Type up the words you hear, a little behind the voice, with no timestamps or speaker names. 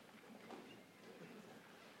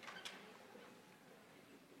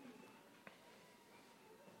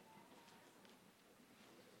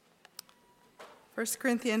1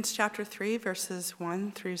 Corinthians chapter 3, verses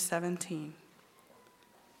 1 through 17.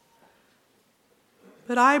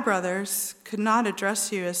 But I, brothers, could not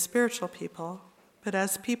address you as spiritual people, but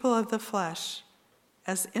as people of the flesh,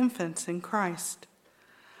 as infants in Christ.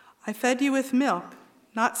 I fed you with milk,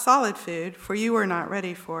 not solid food, for you were not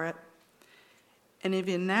ready for it. And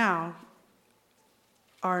even now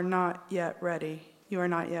are not yet ready. You are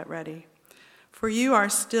not yet ready, for you are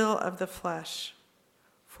still of the flesh.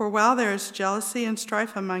 For while there is jealousy and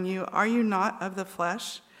strife among you, are you not of the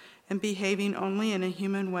flesh and behaving only in a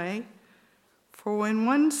human way? For when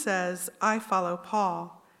one says, I follow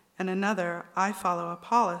Paul, and another, I follow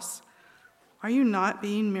Apollos, are you not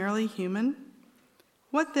being merely human?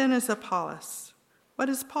 What then is Apollos? What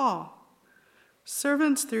is Paul?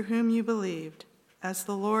 Servants through whom you believed, as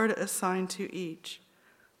the Lord assigned to each.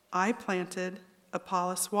 I planted,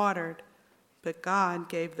 Apollos watered, but God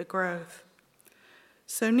gave the growth.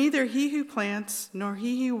 So neither he who plants nor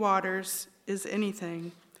he who waters is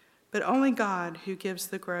anything, but only God who gives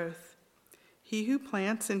the growth. He who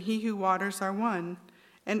plants and he who waters are one,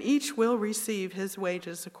 and each will receive his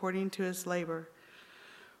wages according to his labor.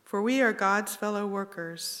 For we are God's fellow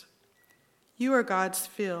workers. You are God's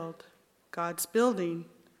field, God's building.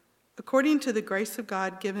 According to the grace of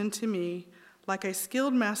God given to me, like a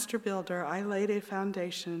skilled master builder, I laid a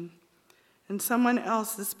foundation, and someone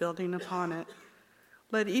else is building upon it.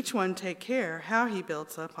 Let each one take care how he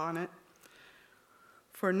builds upon it.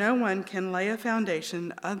 For no one can lay a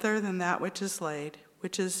foundation other than that which is laid,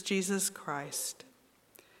 which is Jesus Christ.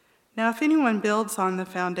 Now if anyone builds on the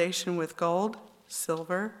foundation with gold,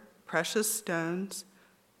 silver, precious stones,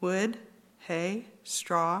 wood, hay,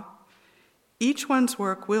 straw, each one's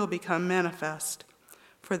work will become manifest,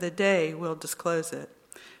 for the day will disclose it,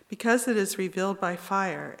 because it is revealed by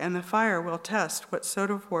fire, and the fire will test what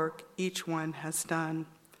sort of work each one has done.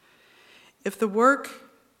 If the work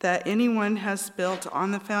that anyone has built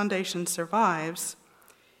on the foundation survives,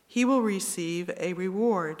 he will receive a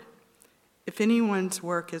reward. If anyone's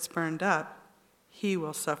work is burned up, he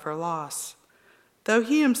will suffer loss, though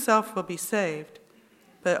he himself will be saved,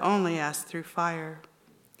 but only as through fire.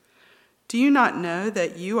 Do you not know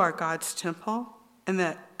that you are God's temple, and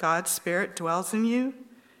that God's Spirit dwells in you?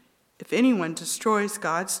 If anyone destroys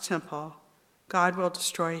God's temple, God will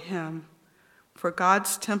destroy him. For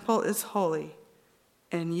God's temple is holy,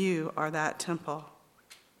 and you are that temple.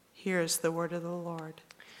 Here is the word of the Lord.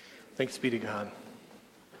 Thanks be to God.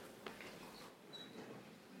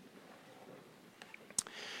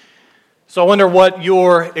 So I wonder what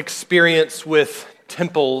your experience with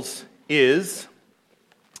temples is.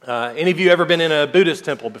 Any of you ever been in a Buddhist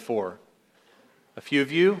temple before? A few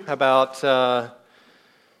of you? How about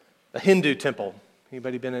a Hindu temple?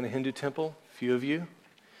 Anybody been in a Hindu temple? A few of you.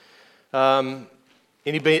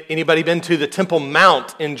 Anybody been to the Temple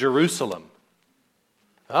Mount in Jerusalem?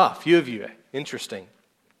 A few of you. Interesting.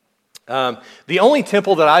 The only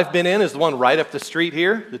temple that I've been in is the one right up the street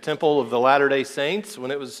here, the Temple of the Latter-day Saints,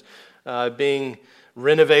 when it was being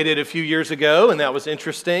renovated a few years ago, and that was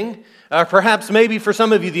interesting. Perhaps maybe for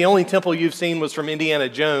some of you, the only temple you've seen was from Indiana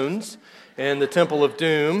Jones and the Temple of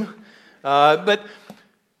Doom.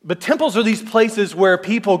 But temples are these places where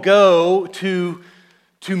people go to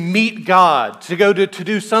meet God, to go to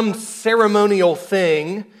do some ceremonial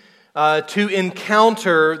thing, to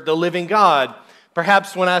encounter the living God.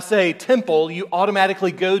 Perhaps when I say temple, you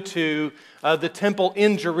automatically go to the temple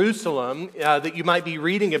in Jerusalem that you might be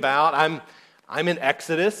reading about. I'm in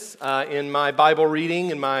Exodus in my Bible reading,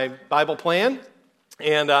 in my Bible plan,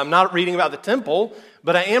 and I'm not reading about the temple,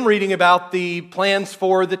 but I am reading about the plans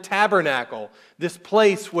for the tabernacle, this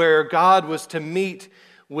place where God was to meet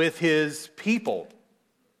with his people.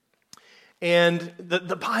 And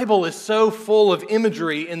the Bible is so full of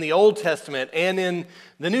imagery in the Old Testament and in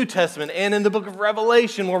the New Testament and in the book of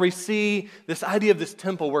Revelation, where we see this idea of this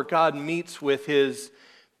temple where God meets with his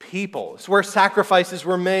people. It's where sacrifices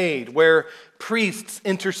were made, where priests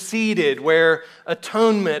interceded, where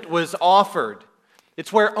atonement was offered.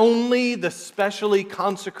 It's where only the specially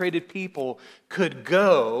consecrated people could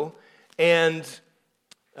go and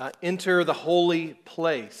enter the holy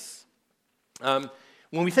place.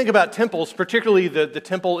 When we think about temples, particularly the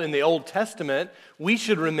temple in the Old Testament, we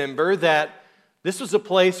should remember that this was a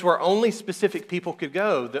place where only specific people could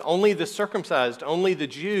go. Only the circumcised, only the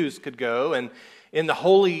Jews could go, and in the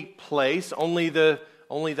holy place, only the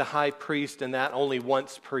high priest, and that only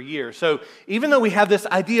once per year. So even though we have this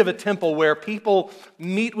idea of a temple where people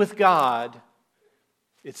meet with God,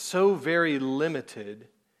 it's so very limited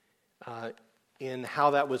in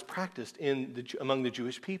how that was practiced among the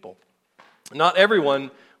Jewish people. Not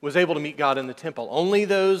everyone was able to meet God in the temple. Only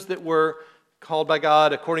those that were called by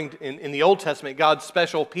God, according to, in the Old Testament, God's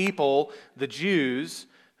special people, the Jews,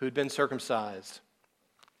 who had been circumcised.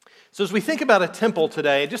 So as we think about a temple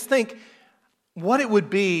today, just think what it would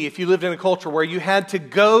be if you lived in a culture where you had to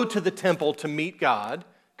go to the temple to meet God,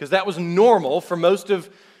 because that was normal for most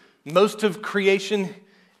of creation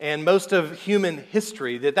and most of human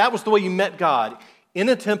history, that was the way you met God, in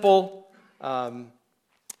a temple,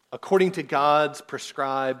 according to God's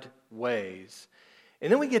prescribed ways.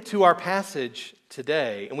 And then we get to our passage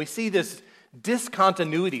today, and we see this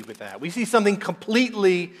discontinuity with that. We see something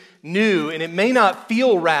completely new, and it may not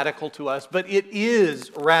feel radical to us, but it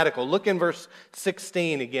is radical. Look in verse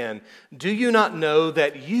 16 again. Do you not know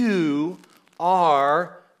that you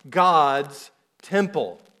are God's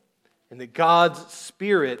temple, and that God's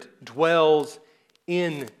Spirit dwells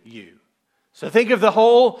in you? So think of the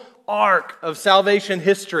whole arc of salvation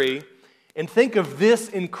history, and think of this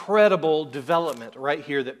incredible development right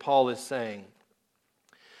here that Paul is saying.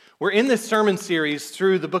 We're in this sermon series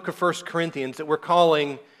through the book of 1 Corinthians that we're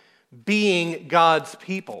calling Being God's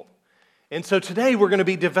People. And so today we're going to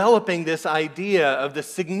be developing this idea of the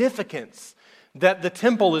significance that the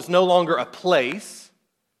temple is no longer a place,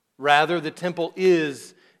 rather the temple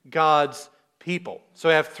is God's people. So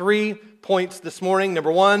I have 3 points this morning.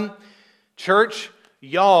 Number 1, church,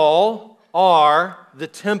 y'all are the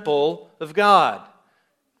temple of God.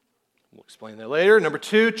 We'll explain that later. Number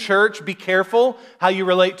 2, church, be careful how you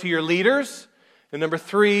relate to your leaders. And number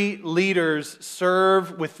 3, leaders,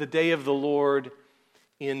 serve with the day of the Lord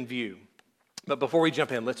in view. But before we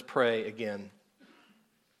jump in, let's pray again.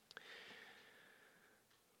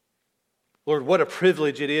 Lord, what a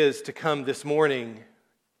privilege it is to come this morning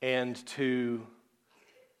and to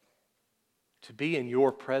be in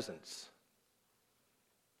your presence,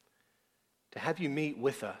 to have you meet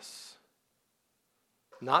with us.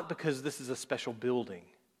 Not because this is a special building,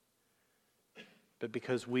 but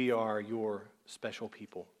because we are your special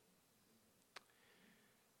people.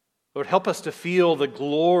 Lord, help us to feel the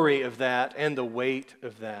glory of that and the weight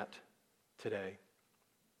of that today.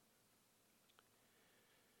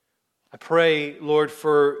 I pray, Lord,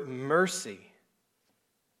 for mercy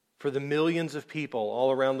for the millions of people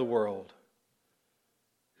all around the world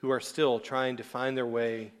who are still trying to find their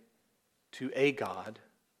way to a God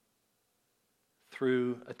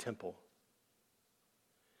through a temple.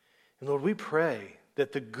 And Lord, we pray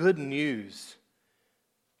that the good news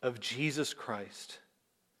of Jesus Christ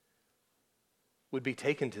would be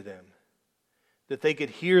taken to them, that they could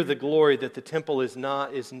hear the glory that the temple is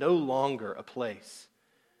no longer a place,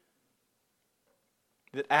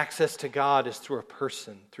 that access to God is through a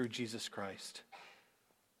person, through Jesus Christ.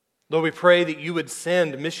 Lord, we pray that you would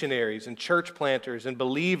send missionaries and church planters and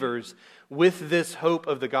believers with this hope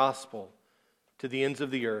of the gospel to the ends of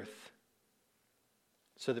the earth,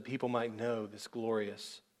 so that people might know this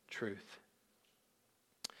glorious truth.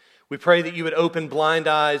 We pray that you would open blind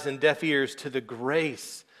eyes and deaf ears to the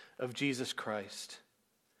grace of Jesus Christ.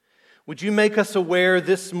 Would you make us aware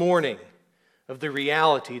this morning of the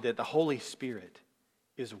reality that the Holy Spirit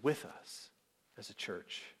is with us as a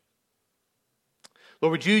church?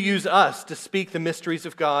 Lord, would you use us to speak the mysteries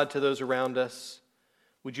of God to those around us?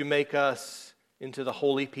 Would you make us into the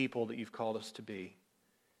holy people that you've called us to be?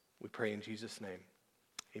 We pray in Jesus' name.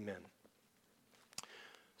 Amen.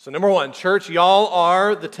 So number 1, church, y'all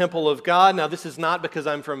are the temple of God. Now, this is not because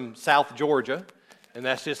I'm from South Georgia, and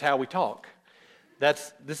that's just how we talk.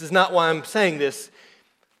 This is not why I'm saying this.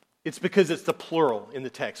 It's because it's the plural in the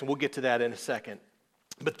text, and we'll get to that in a second.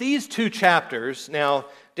 But these 2 chapters, now,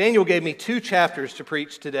 Daniel gave me 2 chapters to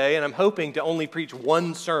preach today, and I'm hoping to only preach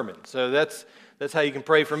 1 sermon. So that's how you can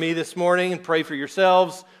pray for me this morning and pray for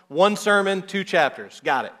yourselves. 1 sermon, 2 chapters.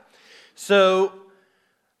 Got it. So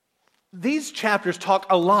these chapters talk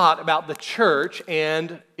a lot about the church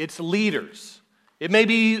and its leaders. It may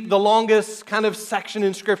be the longest kind of section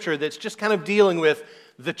in Scripture that's just kind of dealing with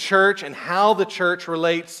the church and how the church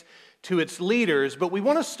relates to its leaders, but we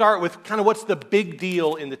want to start with kind of what's the big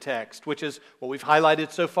deal in the text, which is what we've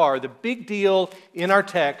highlighted so far. The big deal in our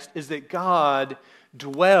text is that God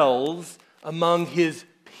dwells among his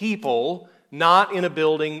people, not in a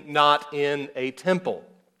building, not in a temple.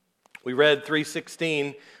 We read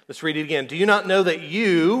 3:16. Let's read it again. Do you not know that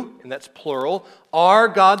you, and that's plural, are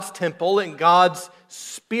God's temple and God's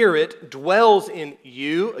Spirit dwells in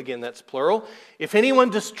you? Again, that's plural. If anyone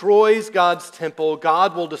destroys God's temple,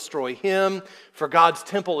 God will destroy him, for God's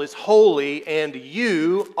temple is holy, and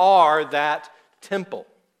you are that temple.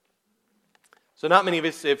 So not many of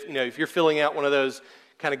us, if you're filling out one of those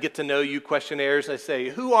kind of get to know you questionnaires, they say,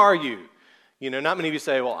 who are you? Not many of you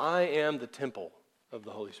say, well, I am the temple of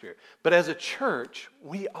the Holy Spirit. But as a church,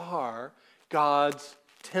 we are God's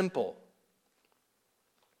temple.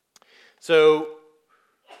 So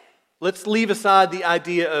let's leave aside the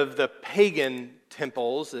idea of the pagan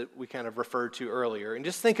temples that we kind of referred to earlier and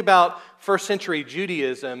just think about first century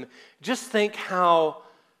Judaism. Just think how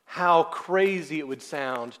crazy it would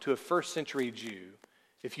sound to a first century Jew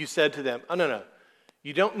if you said to them, oh, no,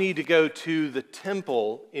 you don't need to go to the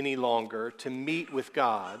temple any longer to meet with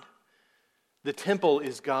God. The temple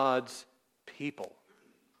is God's people.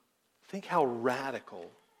 Think how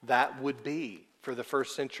radical that would be for the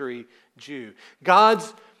first century Jew.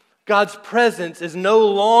 God's presence is no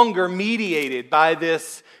longer mediated by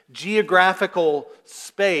this geographical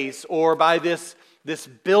space or by this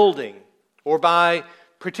building or by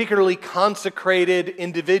particularly consecrated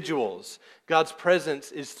individuals. God's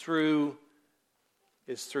presence is through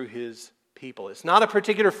His people. It's not a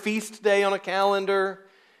particular feast day on a calendar.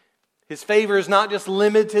 His favor is not just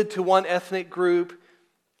limited to one ethnic group.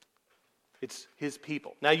 It's His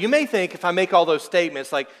people. Now, you may think if I make all those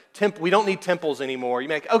statements like we don't need temples anymore, you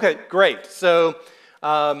make, okay, great. So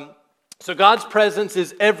God's presence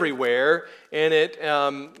is everywhere, and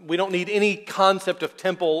we don't need any concept of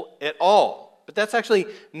temple at all. But that's actually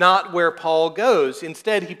not where Paul goes.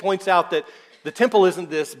 Instead, he points out that the temple isn't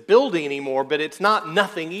this building anymore, but it's not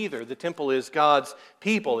nothing either. The temple is God's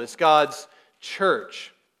people. It's God's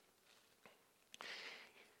church.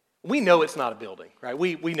 We know it's not a building, right?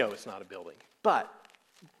 We know it's not a building. But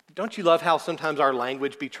don't you love how sometimes our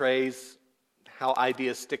language betrays how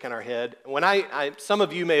ideas stick in our head? When some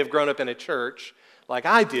of you may have grown up in a church like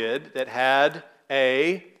I did that had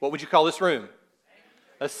what would you call this room?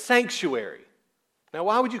 A sanctuary. Now,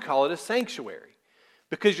 why would you call it a sanctuary?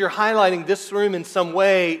 Because you're highlighting this room in some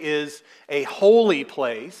way is a holy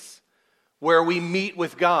place where we meet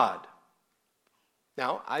with God.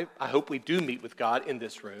 Now, I hope we do meet with God in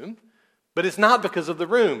this room, but it's not because of the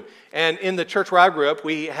room. And in the church where I grew up,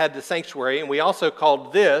 we had the sanctuary, and we also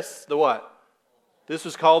called this the what? This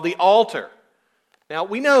was called the altar. Now,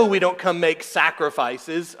 we know we don't come make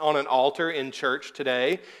sacrifices on an altar in church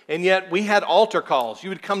today, and yet we had altar calls. You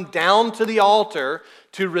would come down to the altar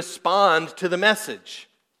to respond to the message.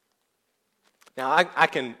 Now, I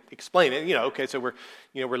can explain it. Okay, so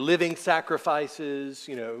we're living sacrifices,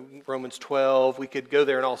 Romans 12. We could go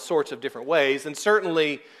there in all sorts of different ways. And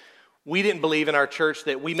certainly, we didn't believe in our church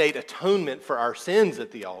that we made atonement for our sins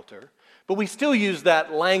at the altar. But we still use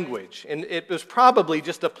that language. And it was probably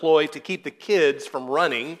just a ploy to keep the kids from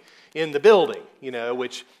running in the building,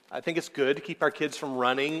 which I think it's good to keep our kids from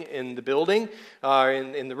running in the building,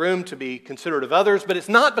 in the room, to be considerate of others. But it's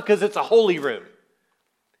not because it's a holy room.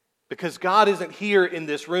 Because God isn't here in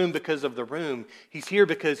this room because of the room. He's here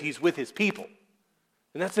because He's with His people.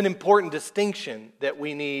 And that's an important distinction that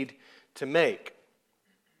we need to make.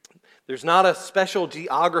 There's not a special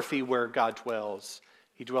geography where God dwells.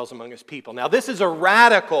 He dwells among His people. Now, this is a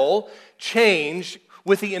radical change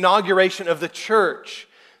with the inauguration of the church.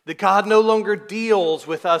 That God no longer deals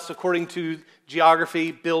with us according to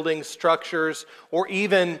geography, buildings, structures, or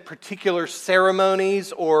even particular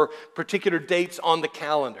ceremonies or particular dates on the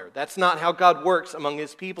calendar. That's not how God works among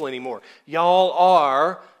His people anymore. Y'all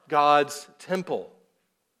are God's temple.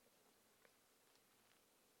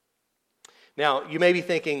 Now, you may be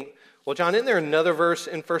thinking, well, John, isn't there another verse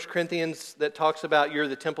in 1 Corinthians that talks about you're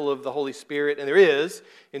the temple of the Holy Spirit? And there is,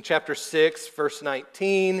 in chapter 6, verse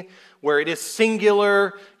 19, where it is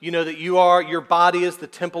singular, that your body is the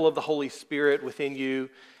temple of the Holy Spirit within you,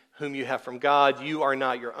 whom you have from God. You are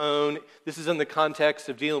not your own. This is in the context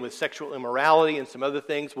of dealing with sexual immorality and some other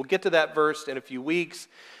things. We'll get to that verse in a few weeks.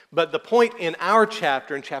 But the point in our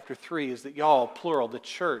chapter, in chapter 3, is that y'all, plural, the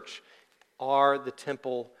church, are the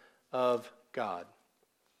temple of God.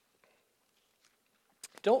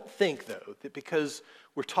 Don't think, though, that because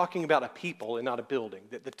we're talking about a people and not a building,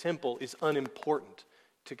 that the temple is unimportant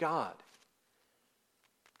to God.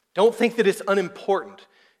 Don't think that it's unimportant.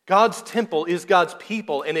 God's temple is God's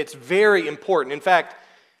people, and it's very important. In fact,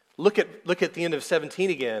 look at the end of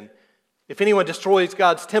 17 again. If anyone destroys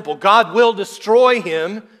God's temple, God will destroy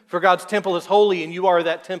him, for God's temple is holy, and you are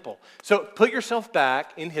that temple. So put yourself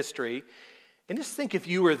back in history, and just think if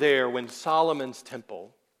you were there when Solomon's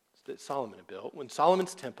temple that Solomon had built, when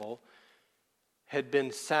Solomon's temple had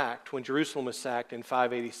been sacked, when Jerusalem was sacked in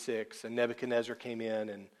 586, and Nebuchadnezzar came in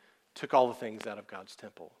and took all the things out of God's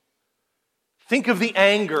temple. Think of the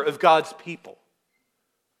anger of God's people.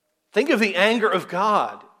 Think of the anger of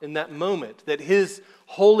God in that moment, that His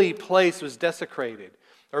holy place was desecrated.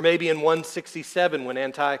 Or maybe in 167, when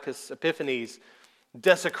Antiochus Epiphanes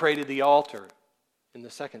desecrated the altar in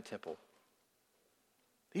the second temple.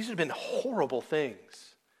 These have been horrible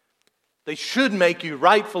things. They should make you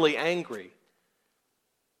rightfully angry.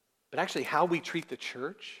 But actually, how we treat the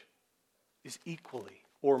church is equally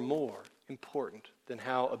or more important than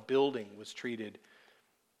how a building was treated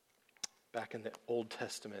back in the Old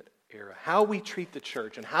Testament era. How we treat the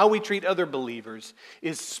church and how we treat other believers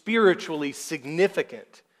is spiritually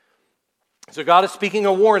significant. So God is speaking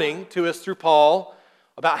a warning to us through Paul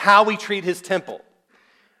about how we treat his temple,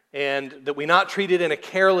 and that we not treat it in a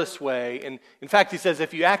careless way. And in fact, he says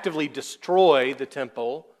if you actively destroy the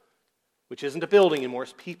temple, which isn't a building anymore,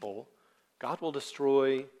 it's people, God will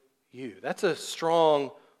destroy you. That's a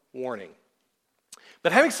strong warning.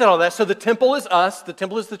 But having said all that, so the temple is us, the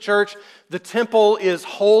temple is the church, the temple is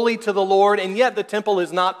holy to the Lord, and yet the temple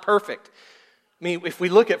is not perfect. I mean, if we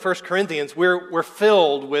look at 1 Corinthians, we're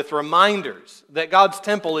filled with reminders that God's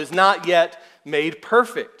temple is not yet made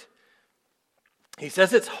perfect. He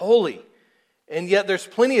says it's holy, and yet there's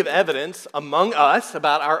plenty of evidence among us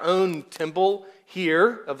about our own temple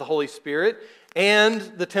here of the Holy Spirit and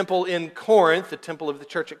the temple in Corinth, the temple of the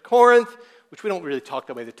church at Corinth, which we don't really talk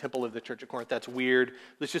that way, the temple of the church at Corinth. That's weird.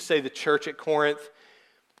 Let's just say the church at Corinth.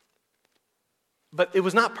 But it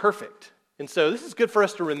was not perfect. And so this is good for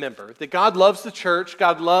us to remember that God loves the church,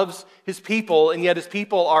 God loves his people, and yet his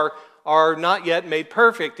people are not yet made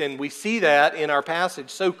perfect. And we see that in our passage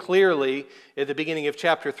so clearly at the beginning of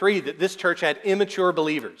chapter 3 that this church had immature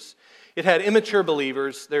believers. It had immature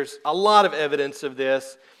believers. There's a lot of evidence of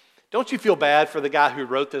this. Don't you feel bad for the guy who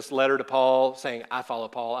wrote this letter to Paul saying, I follow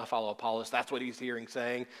Paul, I follow Apollos? That's what he's hearing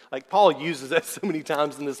saying. Like Paul uses that so many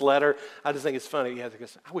times in this letter. I just think it's funny. I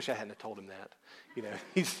wish I hadn't have told him that. You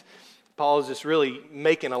know, Paul is just really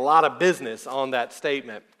making a lot of business on that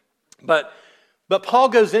statement. But Paul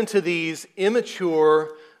goes into these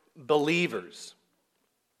immature believers.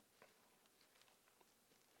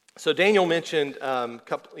 So Daniel mentioned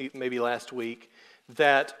maybe last week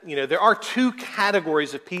that there are two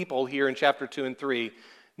categories of people here in chapter 2 and 3,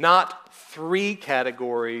 not three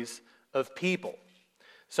categories of people.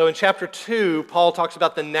 So in chapter 2, Paul talks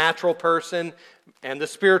about the natural person and the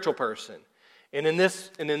spiritual person. And in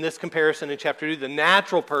this comparison in chapter 2, the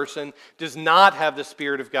natural person does not have the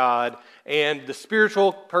Spirit of God, and the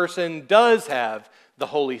spiritual person does have the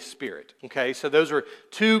Holy Spirit. Okay, so those are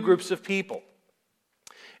two groups of people.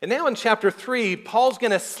 And now in chapter 3, Paul's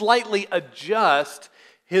going to slightly adjust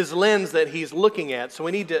his lens that he's looking at. So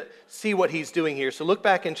we need to see what he's doing here. So look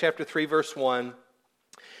back in chapter 3, verse 1.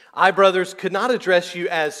 I, brothers, could not address you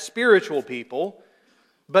as spiritual people,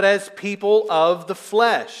 but as people of the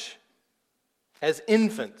flesh, as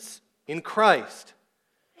infants in Christ.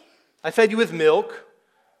 I fed you with milk,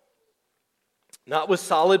 not with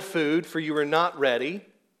solid food, for you were not ready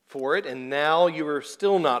for it, and now you are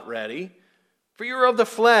still not ready. For you are of the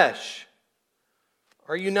flesh.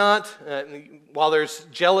 Are you not, while there's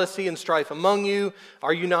jealousy and strife among you,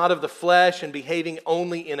 are you not of the flesh and behaving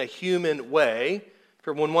only in a human way?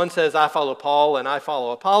 For when one says, I follow Paul and I follow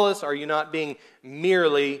Apollos, are you not being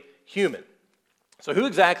merely human? So who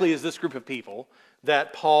exactly is this group of people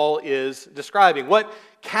that Paul is describing? What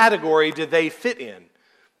category do they fit in?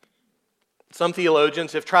 Some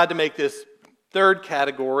theologians have tried to make this third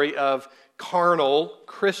category of carnal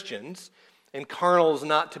Christians. And carnal is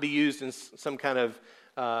not to be used in some kind of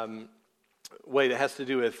way that has to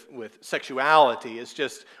do with sexuality. It's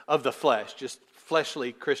just of the flesh, just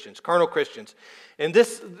fleshly Christians, carnal Christians. And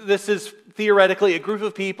this is theoretically a group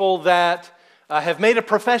of people that have made a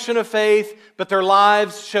profession of faith, but their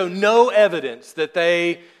lives show no evidence that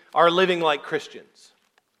they are living like Christians.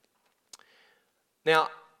 Now,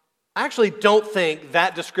 I actually don't think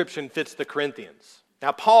that description fits the Corinthians.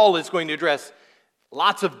 Now, Paul is going to address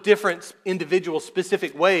lots of different individual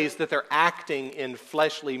specific ways that they're acting in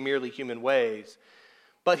fleshly, merely human ways.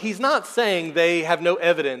 But he's not saying they have no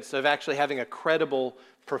evidence of actually having a credible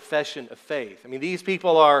profession of faith. I mean, these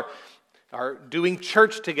people are doing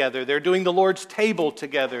church together. They're doing the Lord's table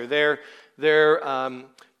together. They're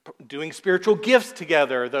doing spiritual gifts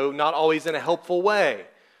together, though not always in a helpful way.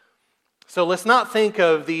 So let's not think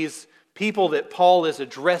of these people that Paul is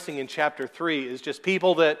addressing in chapter 3 as just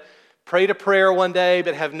people that prayed a prayer one day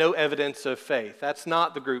but have no evidence of faith. That's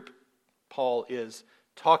not the group Paul is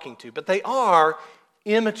talking to. But they are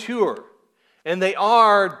immature, and they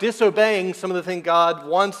are disobeying some of the things God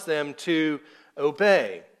wants them to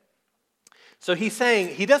obey. So he's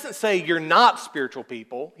saying, he doesn't say you're not spiritual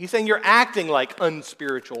people. He's saying you're acting like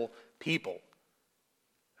unspiritual people.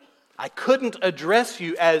 I couldn't address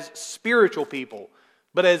you as spiritual people,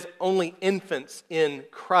 but as only infants in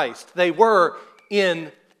Christ. They were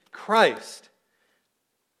in Christ.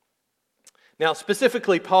 Now,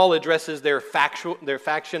 specifically, Paul addresses their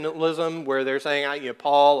factionalism, where they're saying,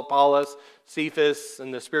 Paul, Apollos, Cephas,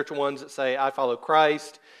 and the spiritual ones that say, I follow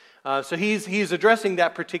Christ. So he's addressing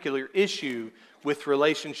that particular issue with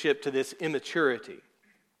relationship to this immaturity.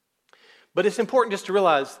 But it's important just to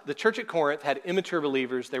realize the church at Corinth had immature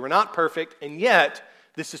believers. They were not perfect, and yet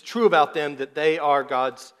this is true about them, that they are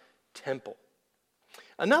God's temple.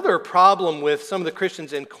 Another problem with some of the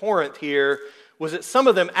Christians in Corinth here was that some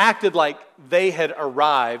of them acted like they had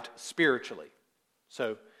arrived spiritually.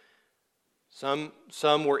 So some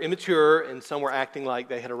were immature and some were acting like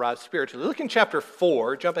they had arrived spiritually. Look in chapter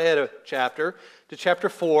 4, jump ahead a chapter to chapter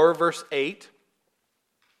 4, verse 8.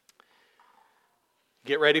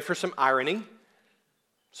 Get ready for some irony,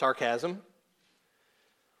 sarcasm.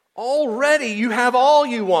 Already you have all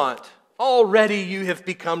you want. Already you have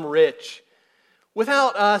become rich.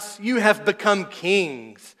 Without us, you have become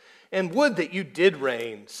kings, and would that you did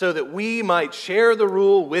reign, so that we might share the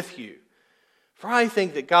rule with you. For I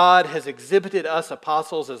think that God has exhibited us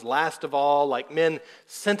apostles as last of all, like men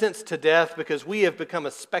sentenced to death, because we have become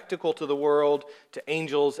a spectacle to the world, to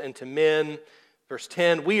angels and to men. Verse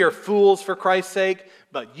 10, we are fools for Christ's sake,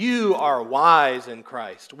 but you are wise in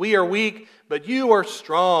Christ. We are weak, but you are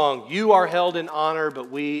strong. You are held in honor,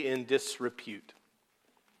 but we in disrepute.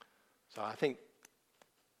 So I think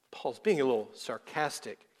Paul's being a little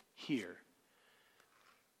sarcastic here.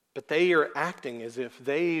 But they are acting as if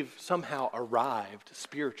they've somehow arrived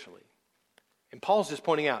spiritually. And Paul's just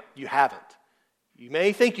pointing out, you haven't. You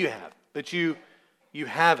may think you have, but you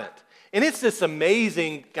haven't. And it's this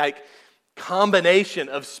amazing combination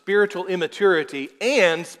of spiritual immaturity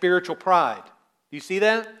and spiritual pride. Do you see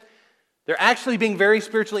that? They're actually being very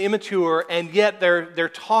spiritually immature, and yet they're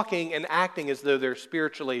talking and acting as though they're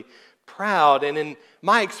spiritually proud. And in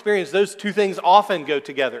my experience, those two things often go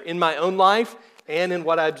together. In my own life and in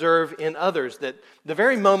what I observe in others, that the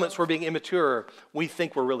very moments we're being immature, we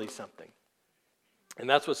think we're really something. And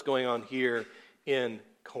that's what's going on here in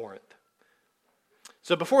Corinth.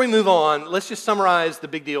 So before we move on, let's just summarize the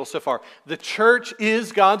big deal so far. The church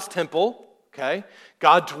is God's temple, okay?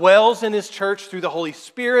 God dwells in his church through the Holy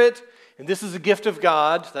Spirit, and this is a gift of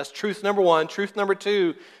God. That's truth number one. Truth number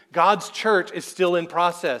two, God's church is still in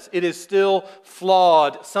process. It is still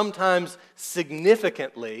flawed, sometimes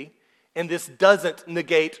significantly, and this doesn't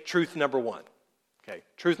negate truth number one. Okay,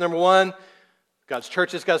 truth number one, God's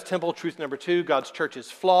church is God's temple. Truth number two, God's church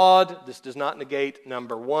is flawed. This does not negate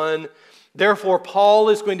number one. Therefore, Paul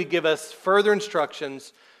is going to give us further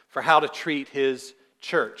instructions for how to treat his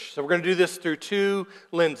church. So we're going to do this through two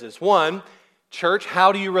lenses. One, church,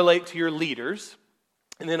 how do you relate to your leaders?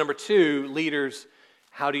 And then number two, leaders,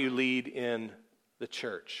 how do you lead in the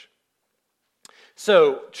church?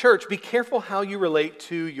 So, church, be careful how you relate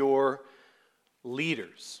to your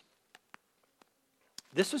leaders.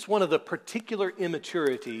 This is one of the particular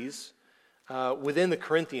immaturities within the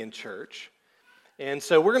Corinthian church. And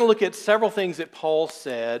so we're going to look at several things that Paul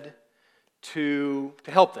said to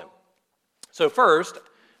help them. So first,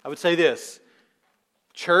 I would say this.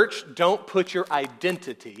 Church, don't put your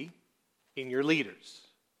identity in your leaders.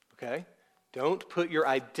 Okay? Don't put your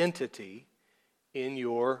identity in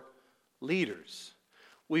your leaders.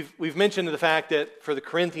 We've mentioned the fact that for the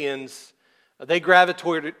Corinthians, they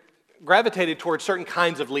gravitated towards certain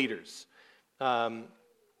kinds of leaders.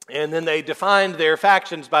 And then they defined their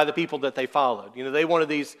factions by the people that they followed. You know, they wanted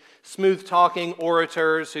these smooth-talking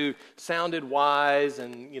orators who sounded wise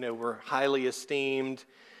and, were highly esteemed.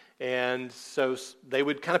 And so they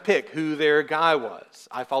would kind of pick who their guy was.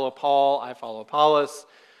 I follow Paul, I follow Apollos,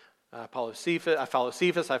 I follow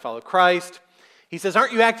Cephas, I follow Christ. He says,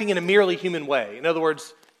 aren't you acting in a merely human way? In other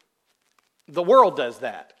words, the world does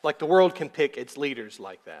that. Like the world can pick its leaders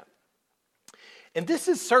like that. And this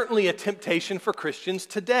is certainly a temptation for Christians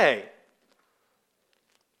today.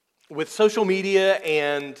 With social media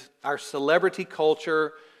and our celebrity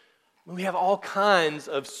culture, we have all kinds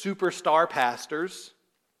of superstar pastors.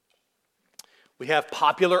 We have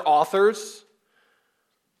popular authors.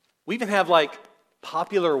 We even have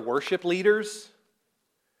popular worship leaders.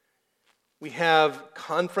 We have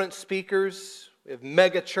conference speakers. We have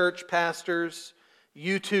mega church pastors,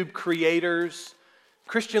 YouTube creators.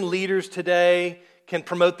 Christian leaders today can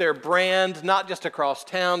promote their brand not just across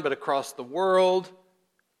town, but across the world.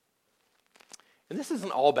 And this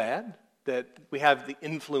isn't all bad, that we have the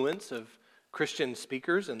influence of Christian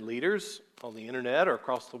speakers and leaders on the internet or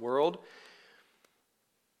across the world.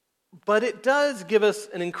 But it does give us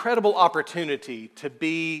an incredible opportunity to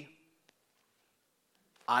be,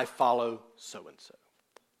 I follow so-and-so.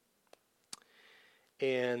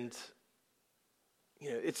 And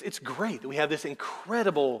it's great that we have this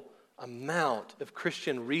incredible amount of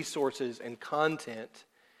Christian resources and content.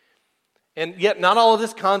 And yet not all of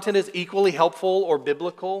this content is equally helpful or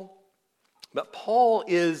biblical. But Paul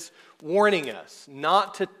is warning us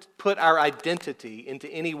not to put our identity into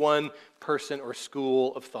any one person or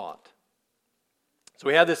school of thought. So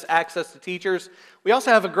we have this access to teachers. We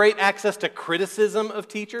also have a great access to criticism of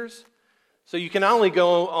teachers. So you can not only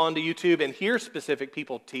go onto YouTube and hear specific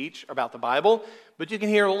people teach about the Bible, but you can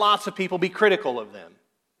hear lots of people be critical of them.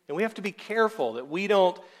 And we have to be careful that we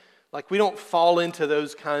don't fall into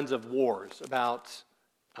those kinds of wars about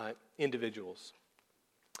individuals.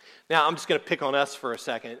 Now, I'm just going to pick on us for a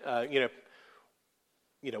second.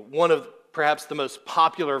 One of perhaps the most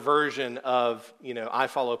popular version of, I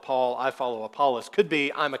follow Paul, I follow Apollos could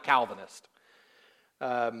be, I'm a Calvinist.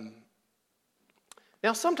 Now,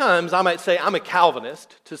 sometimes I might say I'm a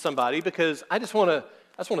Calvinist to somebody because I just want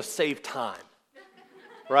to save time,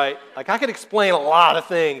 right? Like I could explain a lot of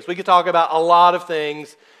things. We could talk about a lot of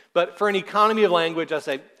things, but for an economy of language, I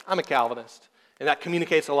say I'm a Calvinist, and that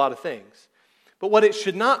communicates a lot of things. But what it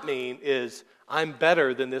should not mean is I'm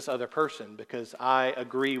better than this other person because I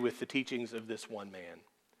agree with the teachings of this one man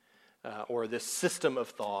or this system of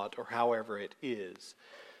thought or however it is.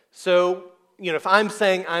 So, if I'm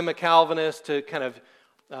saying I'm a Calvinist to kind of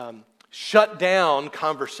shut down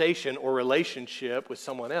conversation or relationship with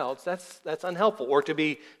someone else, that's unhelpful. Or to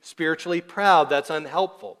be spiritually proud, that's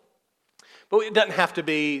unhelpful. But it doesn't have to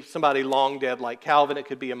be somebody long dead like Calvin. It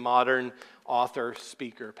could be a modern author,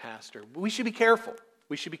 speaker, pastor. We should be careful.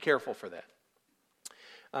 We should be careful for that.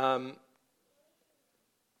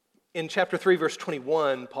 In chapter 3, verse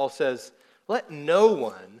 21, Paul says, "Let no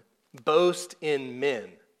one boast in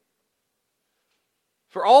men,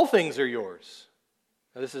 for all things are yours."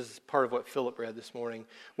 Now, this is part of what Philip read this morning.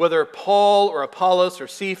 "Whether Paul or Apollos or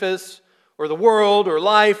Cephas or the world or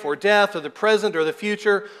life or death or the present or the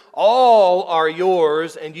future, all are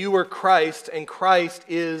yours, and you are Christ, and Christ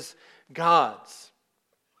is God's."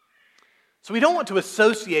 So we don't want to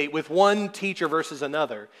associate with one teacher versus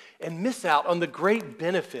another and miss out on the great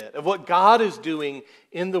benefit of what God is doing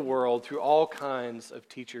in the world through all kinds of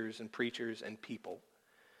teachers and preachers and people.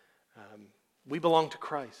 We belong to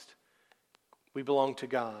Christ. We belong to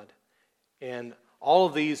God. And all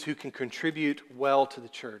of these who can contribute well to the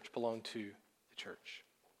church belong to the church.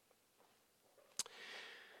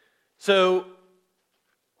 So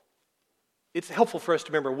it's helpful for us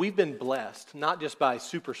to remember we've been blessed not just by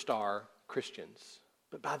superstar Christians,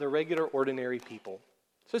 but by the regular, ordinary people.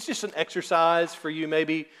 So it's just an exercise for you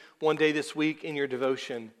maybe one day this week in your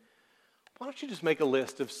devotion. Why don't you just make a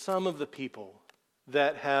list of some of the people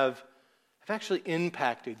that have actually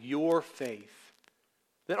impacted your faith,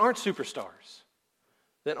 that aren't superstars,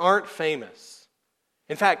 that aren't famous.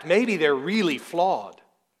 In fact, maybe they're really flawed.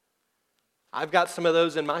 I've got some of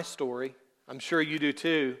those in my story. I'm sure you do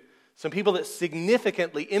too. Some people that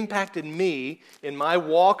significantly impacted me in my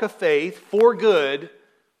walk of faith for good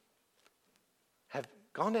have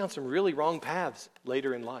gone down some really wrong paths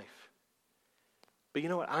later in life. But you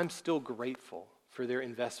know what? I'm still grateful for their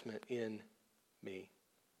investment in me.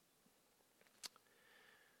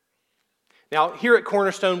 Now, here at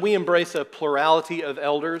Cornerstone, we embrace a plurality of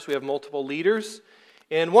elders. We have multiple leaders.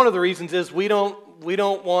 And one of the reasons is we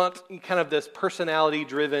don't want kind of this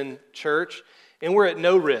personality-driven church. And we're at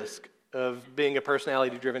no risk of being a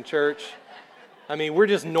personality-driven church. I mean, we're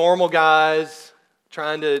just normal guys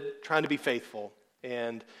trying to be faithful.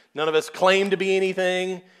 And none of us claim to be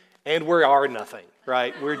anything, and we are nothing,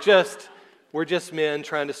 right? We're just men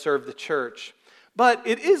trying to serve the church. But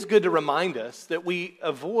it is good to remind us that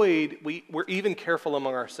we're even careful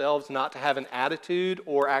among ourselves not to have an attitude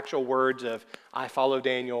or actual words of, I follow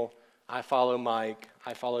Daniel, I follow Mike,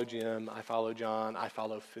 I follow Jim, I follow John, I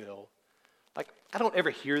follow Phil. Like, I don't ever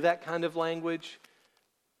hear that kind of language,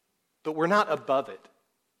 but we're not above it,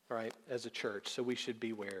 right, as a church, so we should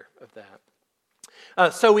beware of that.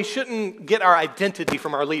 So we shouldn't get our identity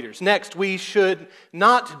from our leaders. Next, we should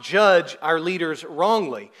not judge our leaders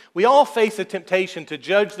wrongly. We all face a temptation to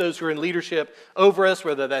judge those who are in leadership over us,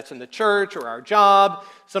 whether that's in the church or our job.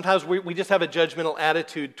 Sometimes we just have a judgmental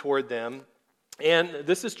attitude toward them. And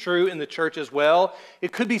this is true in the church as well.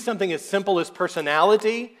 It could be something as simple as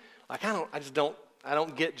personality. Like, I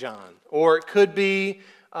don't get John. Or it could be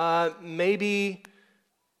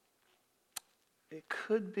it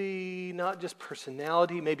could be not just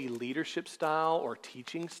personality, maybe leadership style or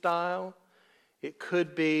teaching style. It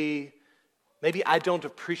could be maybe I don't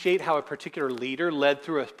appreciate how a particular leader led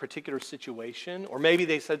through a particular situation, or maybe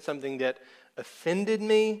they said something that offended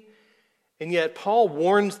me. And yet Paul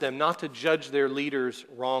warns them not to judge their leaders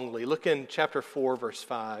wrongly. Look in chapter 4, verse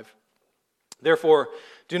 5. "Therefore,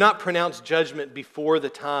 do not pronounce judgment before the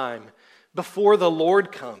time, before the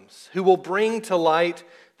Lord comes, who will bring to light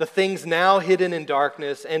the things now hidden in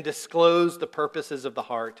darkness, and disclose the purposes of the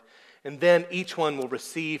heart. And then each one will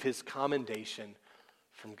receive his commendation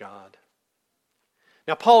from God.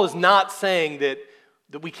 Now, Paul is not saying that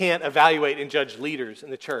we can't evaluate and judge leaders in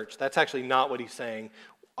the church. That's actually not what he's saying.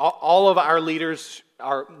 All of our leaders,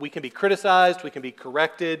 we can be criticized, we can be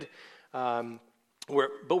corrected, but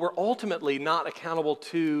we're ultimately not accountable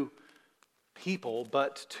to people,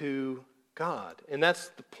 but to God. And that's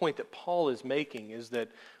the point that Paul is making, is that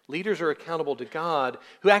leaders are accountable to God,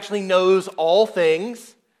 who actually knows all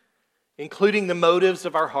things, including the motives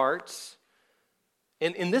of our hearts.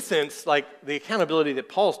 And in this sense, like, the accountability that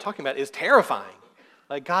Paul's talking about is terrifying.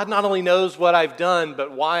 Like, God not only knows what I've done,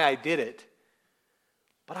 but why I did it.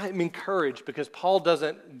 But I'm encouraged because Paul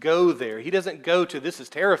doesn't go there. He doesn't go to, this is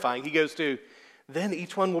terrifying. He goes to, then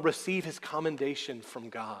each one will receive his commendation from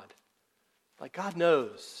God. Like, God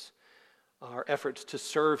knows our efforts to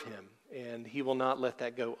serve him, and he will not let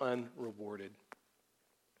that go unrewarded.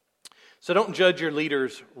 So don't judge your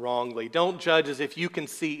leaders wrongly. Don't judge as if you can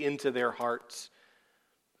see into their hearts,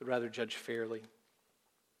 but rather judge fairly.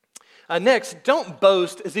 Next, don't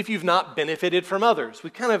boast as if you've not benefited from others. We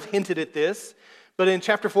kind of hinted at this, but in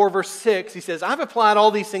chapter 4, verse 6, he says, I've applied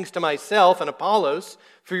all these things to myself and Apollos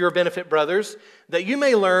for your benefit, brothers, that you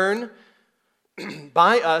may learn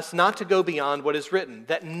by us not to go beyond what is written,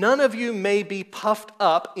 that none of you may be puffed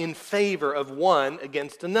up in favor of one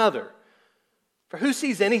against another. For who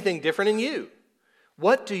sees anything different in you?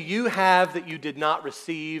 What do you have that you did not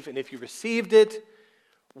receive? And if you received it,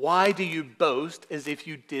 why do you boast as if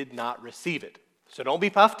you did not receive it? So don't be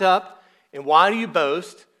puffed up. And why do you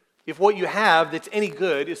boast if what you have that's any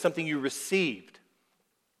good is something you received?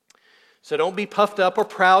 So don't be puffed up or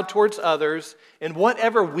proud towards others. And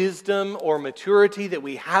whatever wisdom or maturity that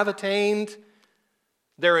we have attained,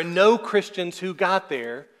 there are no Christians who got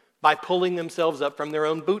there by pulling themselves up from their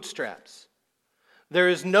own bootstraps. There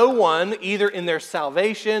is no one, either in their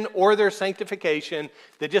salvation or their sanctification,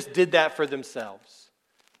 that just did that for themselves.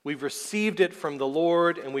 We've received it from the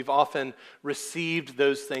Lord, and we've often received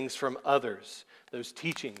those things from others, those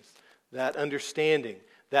teachings, that understanding,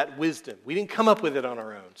 that wisdom. We didn't come up with it on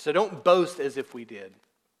our own, so don't boast as if we did.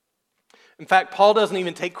 In fact, Paul doesn't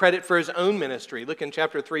even take credit for his own ministry. Look in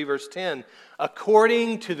chapter 3, verse 10.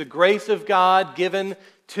 According to the grace of God given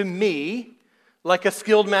to me, like a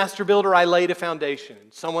skilled master builder, I laid a foundation.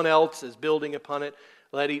 Someone else is building upon it.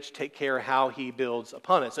 Let each take care how he builds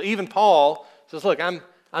upon it. So even Paul says, look, I'm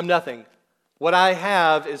nothing. What I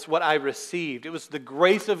have is what I received. It was the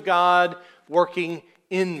grace of God working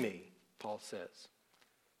in me, Paul says.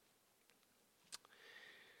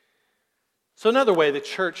 So another way the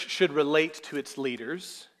church should relate to its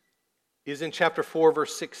leaders is in chapter 4,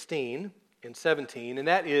 verse 16 and 17, and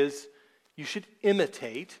that is, you should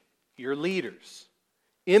imitate your leaders.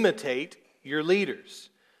 Imitate your leaders.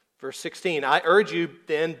 Verse 16, I urge you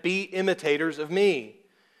then, be imitators of me.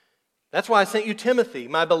 That's why I sent you Timothy,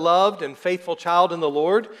 my beloved and faithful child in the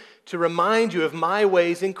Lord, to remind you of my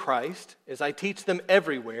ways in Christ as I teach them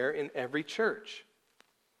everywhere in every church.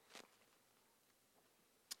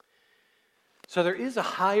 So there is a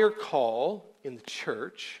higher call in the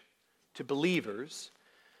church to believers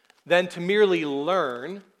than to merely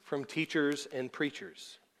learn from teachers and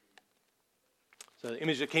preachers. So the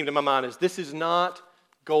image that came to my mind is, this is not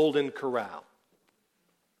Golden Corral.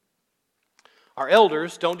 Our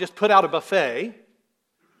elders don't just put out a buffet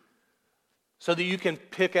so that you can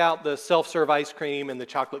pick out the self-serve ice cream and the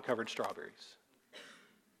chocolate-covered strawberries.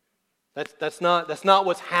 That's not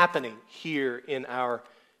what's happening here in our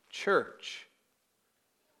church.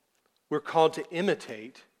 We're called to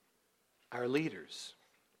imitate our leaders.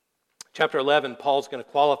 Chapter 11, Paul's going to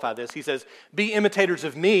qualify this. He says, be imitators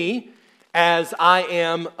of me as I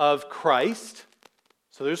am of Christ.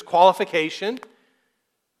 So there's qualification.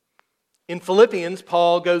 In Philippians,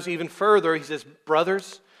 Paul goes even further. He says,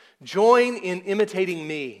 brothers, join in imitating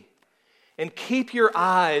me and keep your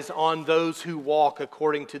eyes on those who walk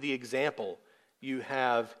according to the example you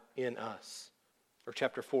have in us. Or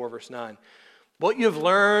chapter 4, verse 9. What you have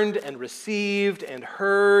learned and received and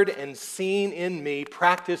heard and seen in me,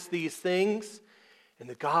 practice these things, and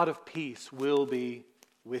the God of peace will be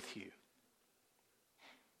with you.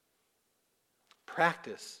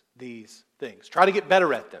 Practice these things. Try to get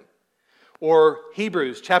better at them. Or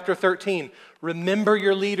Hebrews chapter 13, remember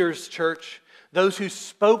your leaders, church, those who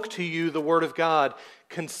spoke to you the word of God.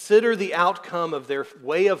 Consider the outcome of their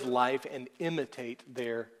way of life and imitate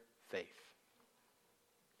their faith.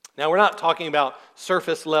 Now, we're not talking about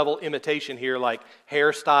surface level imitation here like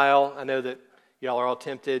hairstyle. I know that y'all are all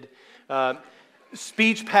tempted.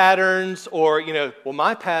 speech patterns or, well,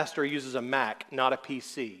 my pastor uses a Mac, not a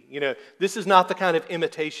PC. This is not the kind of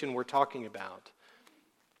imitation we're talking about.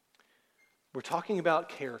 We're talking about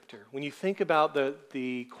character. When you think about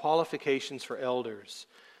the qualifications for elders,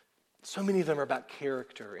 so many of them are about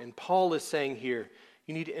character. And Paul is saying here,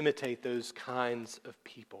 you need to imitate those kinds of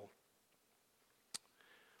people.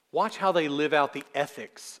 Watch how they live out the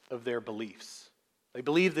ethics of their beliefs. They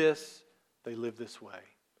believe this, they live this way.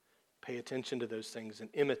 Pay attention to those things and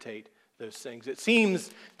imitate those things. It seems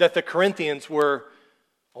that the Corinthians were,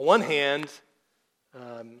 on one hand,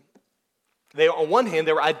 they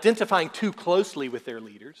were identifying too closely with their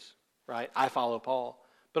leaders, right? I follow Paul.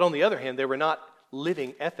 But on the other hand, they were not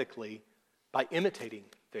living ethically by imitating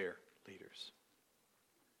their leaders.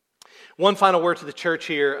 One final word to the church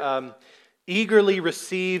here. Eagerly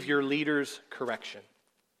receive your leader's correction.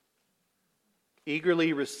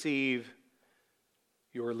 Eagerly receive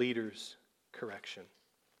your leader's correction.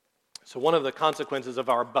 So one of the consequences of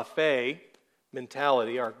our buffet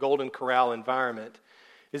mentality, our golden corral environment,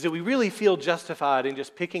 is that we really feel justified in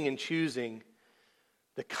just picking and choosing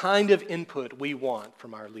the kind of input we want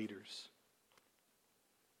from our leaders.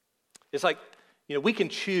 It's like, we can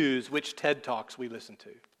choose which TED Talks we listen to.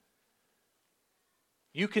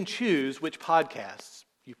 You can choose which podcasts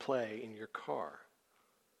you play in your car.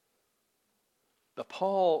 But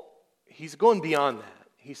Paul, he's going beyond that.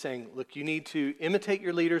 He's saying, look, you need to imitate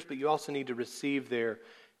your leaders, but you also need to receive their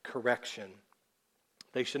correction.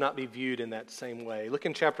 They should not be viewed in that same way. Look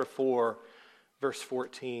in chapter 4, verse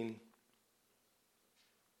 14.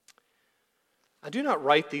 I do not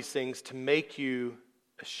write these things to make you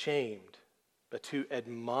ashamed, but to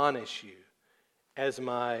admonish you as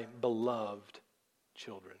my beloved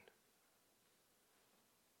children.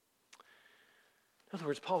 In other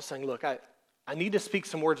words, Paul's saying, look, I need to speak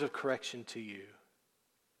some words of correction to you.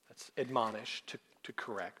 That's admonish, to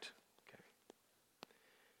correct. Okay.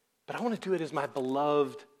 But I want to do it as my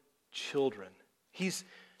beloved children. He's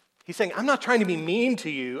saying, I'm not trying to be mean to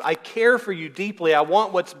you. I care for you deeply. I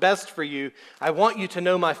want what's best for you. I want you to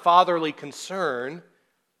know my fatherly concern.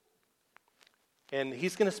 And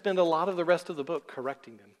he's going to spend a lot of the rest of the book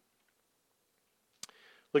correcting them.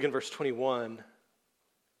 Look in verse 21.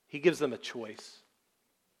 He gives them a choice.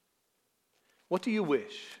 What do you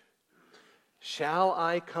wish? Shall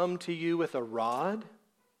I come to you with a rod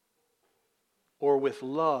or with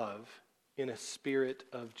love in a spirit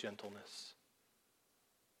of gentleness?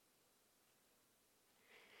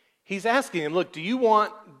 He's asking him, look, do you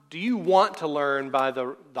want to learn by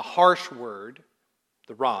the harsh word,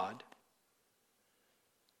 the rod?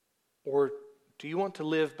 Or do you want to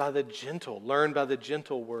live by learn by the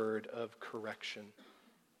gentle word of correction?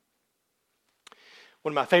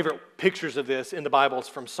 One of my favorite pictures of this in the Bible is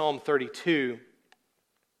from Psalm 32.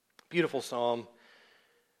 Beautiful psalm.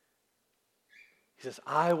 He says,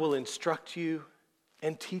 I will instruct you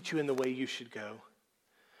and teach you in the way you should go.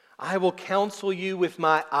 I will counsel you with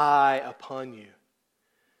my eye upon you.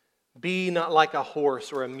 Be not like a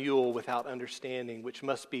horse or a mule without understanding, which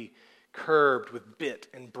must be curbed with bit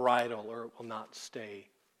and bridle, or it will not stay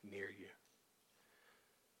near you.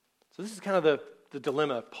 So this is kind of the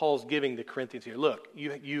dilemma Paul's giving the Corinthians here. Look,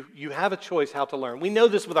 you have a choice how to learn. We know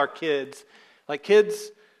this with our kids. Like,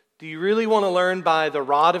 kids, do you really want to learn by the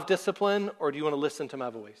rod of discipline, or do you want to listen to my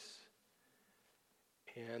voice?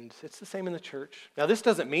 And it's the same in the church. Now, this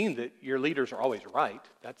doesn't mean that your leaders are always right.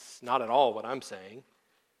 That's not at all what I'm saying.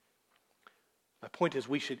 My point is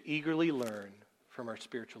we should eagerly learn from our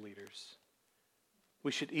spiritual leaders.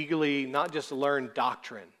 We should eagerly not just learn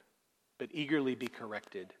doctrine, but eagerly be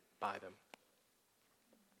corrected by them.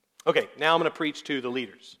 Okay, now I'm going to preach to the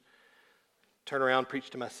leaders. Turn around, preach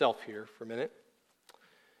to myself here for a minute.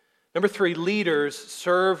 Number 3, leaders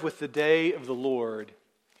serve with the day of the Lord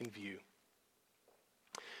in view.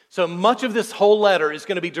 So much of this whole letter is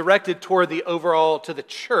going to be directed toward to the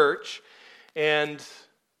church. And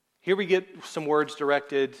here we get some words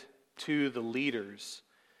directed to the leaders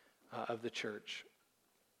of the church.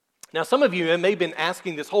 Now, some of you may have been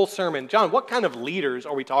asking this whole sermon, John, what kind of leaders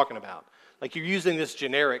are we talking about? Like, you're using this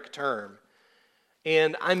generic term.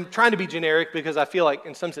 And I'm trying to be generic because I feel like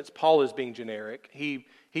in some sense Paul is being generic. He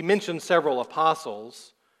mentioned several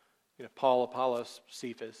apostles, Paul, Apollos,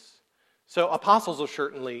 Cephas. So apostles are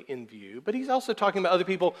certainly in view, but he's also talking about other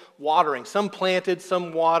people watering. Some planted,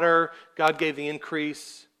 some water. God gave the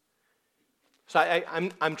increase. So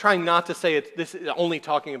I'm trying not to say this is only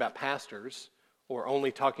talking about pastors or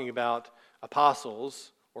only talking about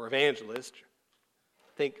apostles or evangelists.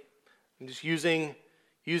 I think I'm just using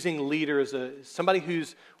leader as somebody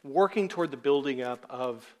who's working toward the building up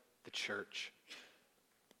of the church.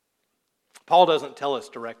 Paul doesn't tell us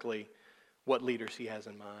directly what leaders he has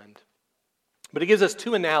in mind. But he gives us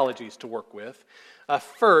two analogies to work with.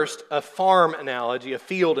 First, a farm analogy, a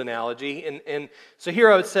field analogy. And so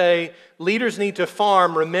here I would say leaders need to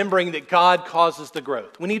farm remembering that God causes the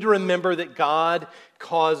growth. We need to remember that God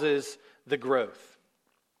causes the growth.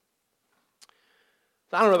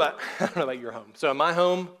 I don't know about your home. So in my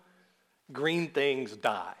home, green things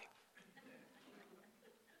die.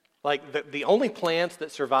 Like the only plants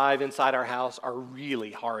that survive inside our house are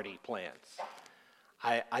really hardy plants.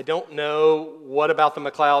 I don't know what about the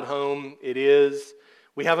McLeod home it is.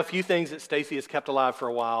 We have a few things that Stacy has kept alive for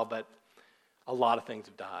a while, but a lot of things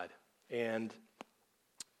have died. And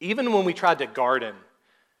even when we tried to garden,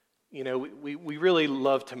 we really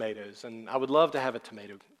love tomatoes, and I would love to have a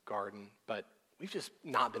tomato garden, but we've just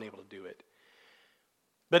not been able to do it.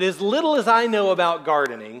 But as little as I know about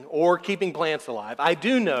gardening or keeping plants alive, I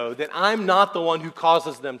do know that I'm not the one who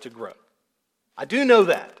causes them to grow. I do know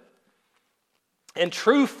that. And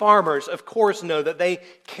true farmers, of course, know that they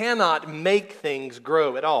cannot make things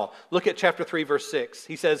grow at all. Look at chapter 3, verse 6.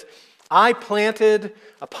 He says, I planted,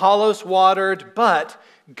 Apollos watered, but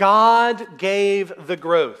God gave the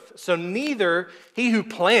growth. So neither he who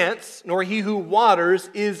plants nor he who waters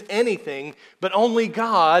is anything, but only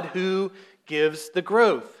God who gives the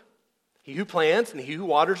growth. He who plants and he who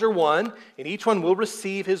waters are one, and each one will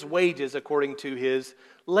receive his wages according to his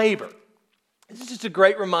labor. This is just a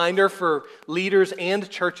great reminder for leaders and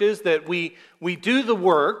churches that we do the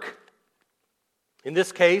work, in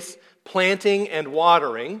this case, planting and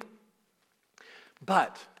watering,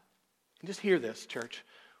 but, and just hear this, church,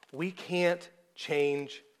 we can't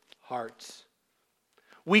change hearts.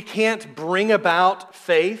 We can't bring about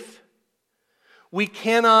faith. We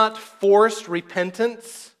cannot force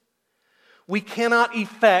repentance. We cannot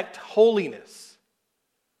effect holiness.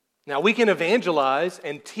 Now, we can evangelize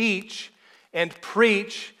and teach and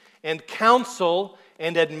preach and counsel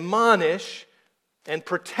and admonish and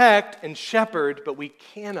protect and shepherd, but we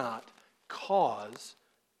cannot cause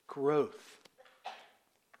growth.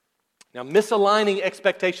 Now, misaligning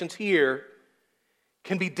expectations here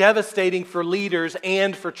can be devastating for leaders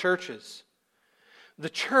and for churches. The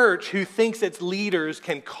church who thinks its leaders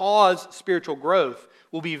can cause spiritual growth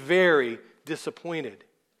will be very disappointed.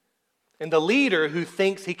 And the leader who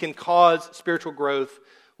thinks he can cause spiritual growth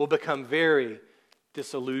will become very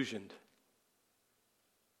disillusioned.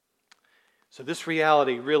 So this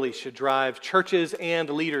reality really should drive churches and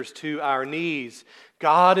leaders to our knees.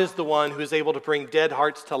 God is the one who is able to bring dead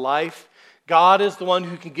hearts to life. God is the one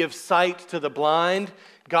who can give sight to the blind.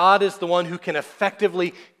 God is the one who can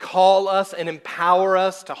effectively call us and empower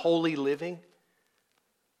us to holy living.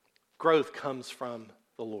 Growth comes from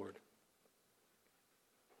the Lord.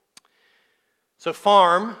 So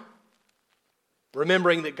farm,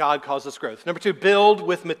 remembering that God causes growth. Number 2, build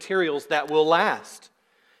with materials that will last.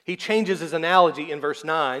 He changes his analogy in verse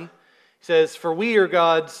 9. He says, for we are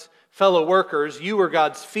God's fellow workers. You are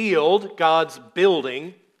God's field, God's building.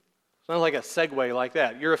 It's not like a segue like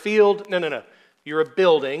that. You're a field? No. You're a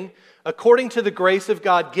building. According to the grace of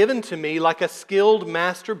God given to me, like a skilled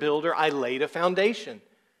master builder, I laid a foundation,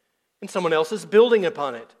 and someone else is building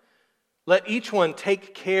upon it. Let each one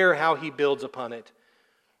take care how he builds upon it.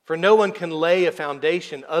 For no one can lay a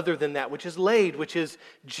foundation other than that which is laid, which is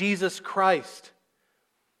Jesus Christ.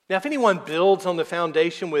 Now, if anyone builds on the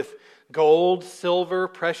foundation with gold, silver,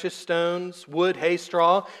 precious stones, wood, hay,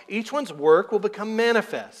 straw, each one's work will become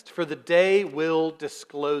manifest, for the day will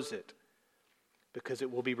disclose it, because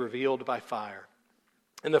it will be revealed by fire.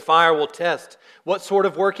 And the fire will test what sort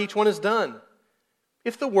of work each one has done.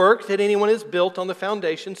 If the work that anyone has built on the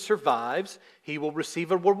foundation survives, he will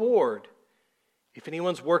receive a reward. If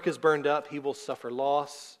anyone's work is burned up, he will suffer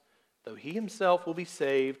loss, though he himself will be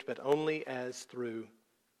saved, but only as through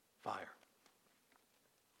fire.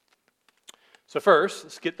 So first,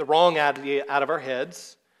 let's get the wrong idea out of our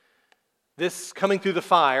heads. This coming through the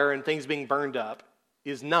fire and things being burned up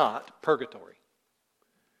is not purgatory.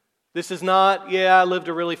 This is not, I lived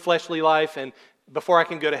a really fleshly life and before I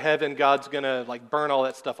can go to heaven, God's going to burn all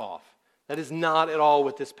that stuff off. That is not at all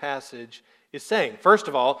what this passage is saying. First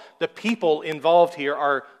of all, the people involved here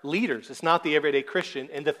are leaders. It's not the everyday Christian.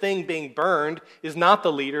 And the thing being burned is not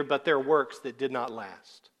the leader, but their works that did not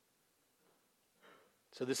last.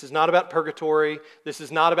 So this is not about purgatory. This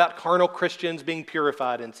is not about carnal Christians being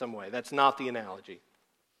purified in some way. That's not the analogy.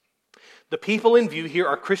 The people in view here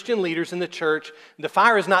are Christian leaders in the church. The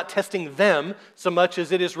fire is not testing them so much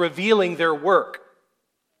as it is revealing their work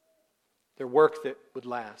that would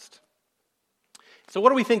last. So what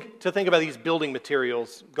do we think about these building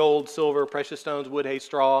materials? Gold, silver, precious stones, wood, hay,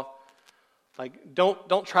 straw. Like,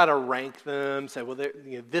 don't try to rank them, say, well,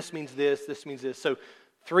 this means this means this. So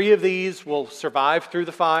 3 of these will survive through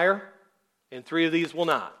the fire, and 3 of these will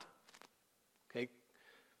not. Okay?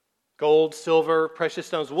 Gold, silver, precious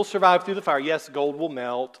stones will survive through the fire. Yes, gold will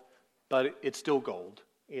melt, but it's still gold.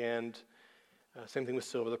 And same thing with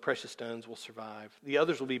silver. The precious stones will survive. The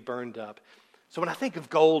others will be burned up. So when I think of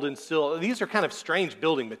gold and silver, these are kind of strange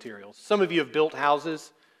building materials. Some of you have built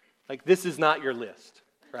houses. Like, this is not your list,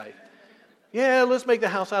 right? Yeah, let's make the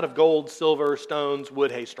house out of gold, silver, stones,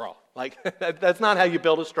 wood, hay, straw. Like, that's not how you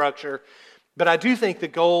build a structure. But I do think the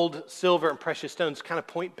gold, silver, and precious stones kind of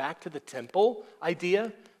point back to the temple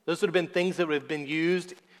idea. Those would have been things that would have been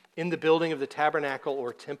used in the building of the tabernacle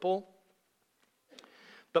or temple.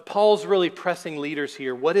 But Paul's really pressing leaders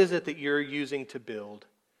here. What is it that you're using to build?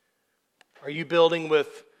 Are you building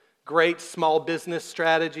with great small business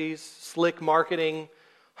strategies, slick marketing,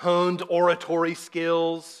 honed oratory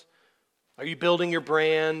skills? Are you building your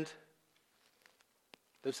brand?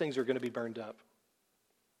 Those things are going to be burned up.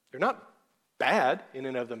 They're not bad in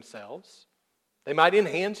and of themselves. They might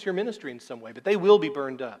enhance your ministry in some way, but they will be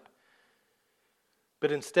burned up.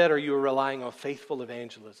 But instead, are you relying on faithful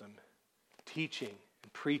evangelism, teaching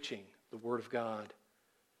and preaching the Word of God,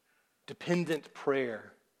 dependent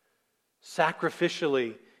prayer,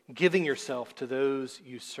 sacrificially giving yourself to those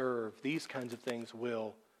you serve? These kinds of things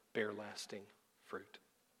will bear lasting fruit.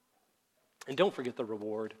 And don't forget the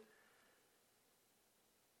reward.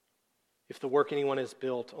 If the work anyone has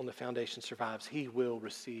built on the foundation survives, he will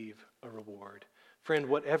receive a reward. Friend,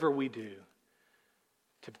 whatever we do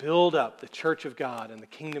to build up the church of God and the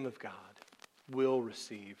kingdom of God will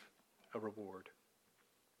receive a reward.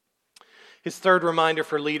 His third reminder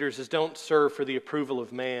for leaders is don't serve for the approval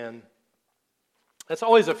of man. That's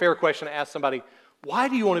always a fair question to ask somebody. Why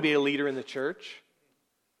do you want to be a leader in the church?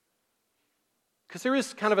 Because there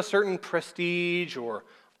is kind of a certain prestige or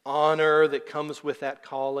honor that comes with that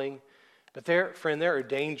calling. But there are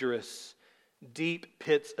dangerous, deep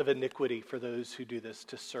pits of iniquity for those who do this,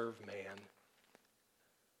 to serve man,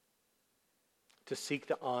 to seek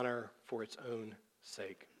the honor for its own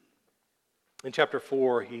sake. In chapter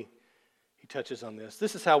 4, he touches on this.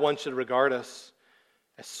 This is how one should regard us: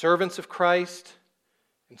 as servants of Christ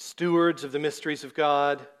and stewards of the mysteries of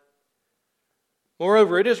God.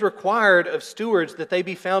 Moreover, it is required of stewards that they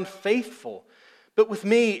be found faithful. But with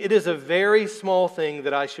me, it is a very small thing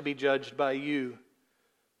that I should be judged by you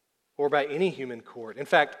or by any human court. In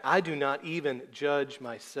fact, I do not even judge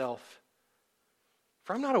myself.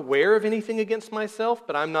 For I'm not aware of anything against myself,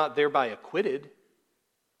 but I'm not thereby acquitted.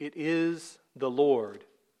 It is the Lord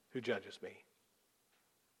who judges me.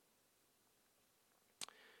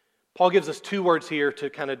 Paul gives us 2 words here to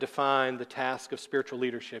kind of define the task of spiritual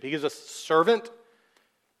leadership. He gives us servant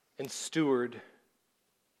and steward.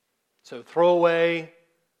 So throw away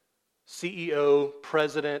CEO,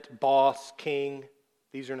 president, boss, king.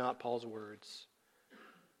 These are not Paul's words.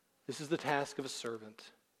 This is the task of a servant.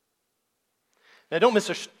 Now don't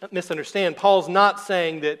misunderstand. Paul's not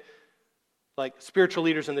saying that spiritual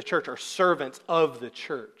leaders in the church are servants of the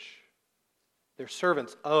church. They're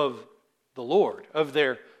servants of the Lord, of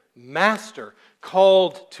their master,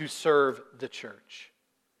 called to serve the church.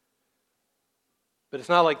 But it's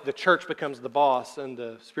not like the church becomes the boss and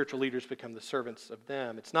the spiritual leaders become the servants of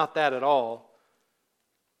them. It's not that at all.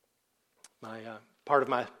 Part of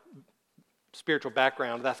my spiritual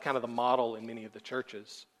background, that's kind of the model in many of the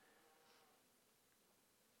churches.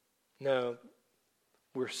 No,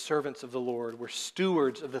 we're servants of the Lord. We're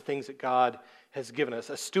stewards of the things that God has given us.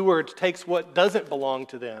 A steward takes what doesn't belong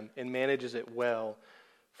to them and manages it well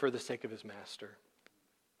for the sake of his master.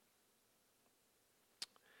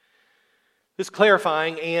 This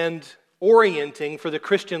clarifying and orienting for the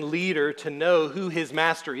Christian leader to know who his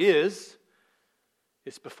master is.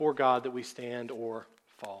 It's before God that we stand or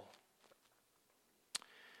fall.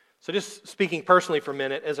 So just speaking personally for a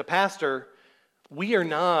minute, as a pastor, we are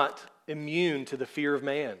not immune to the fear of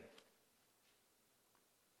man,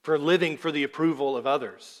 for living for the approval of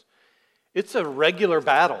others. It's a regular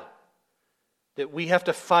battle that we have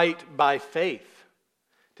to fight by faith.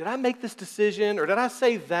 Did I make this decision, or did I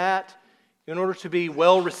say that in order to be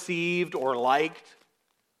well received or liked?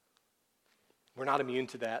 We're not immune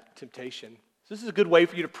to that temptation. So this is a good way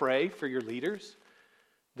for you to pray for your leaders,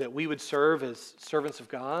 that we would serve as servants of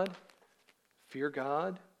God, fear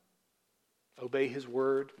God, obey His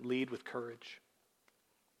word, lead with courage.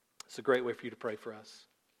 It's a great way for you to pray for us.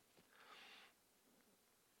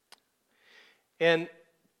 And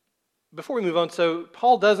before we move on, so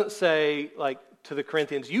Paul doesn't say, to the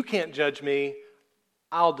Corinthians, you can't judge me,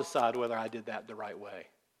 I'll decide whether I did that the right way.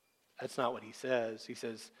 That's not what he says. He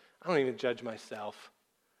says, I don't even judge myself.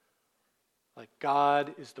 Like,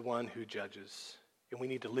 God is the one who judges, and we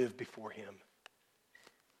need to live before him.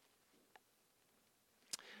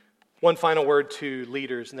 One final word to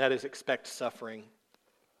leaders, and that is expect suffering.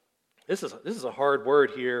 This is a hard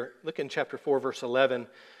word here. Look in chapter 4, verse 11.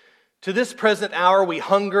 To this present hour we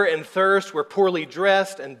hunger and thirst, we're poorly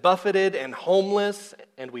dressed and buffeted and homeless,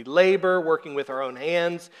 and we labor, working with our own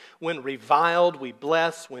hands. When reviled, we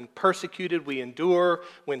bless. When persecuted, we endure.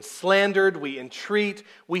 When slandered, we entreat.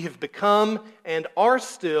 We have become and are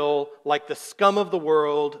still like the scum of the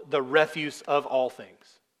world, the refuse of all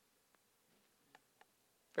things.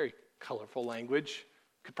 Very colorful language.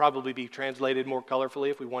 Could probably be translated more colorfully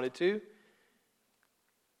if we wanted to.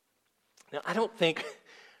 Now, I don't think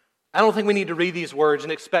we need to read these words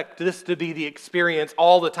and expect this to be the experience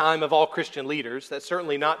all the time of all Christian leaders. That's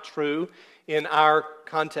certainly not true in our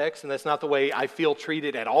context, and that's not the way I feel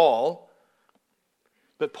treated at all.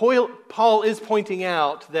 But Paul is pointing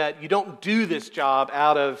out that you don't do this job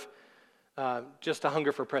out of just a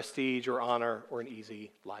hunger for prestige or honor or an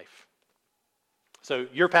easy life. So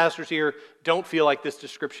your pastors here don't feel like this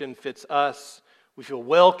description fits us. We feel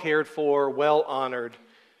well cared for, well honored,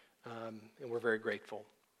 and we're very grateful.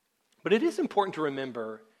 But it is important to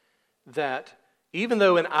remember that even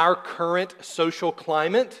though in our current social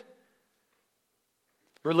climate,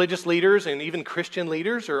 religious leaders and even Christian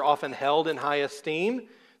leaders are often held in high esteem,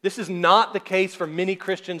 this is not the case for many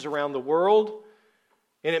Christians around the world,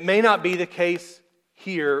 and it may not be the case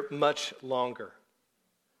here much longer.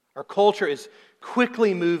 Our culture is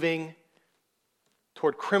quickly moving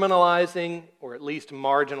toward criminalizing or at least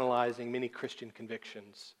marginalizing many Christian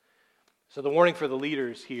convictions. So the warning for the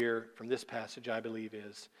leaders here from this passage, I believe,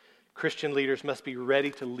 is Christian leaders must be ready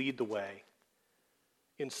to lead the way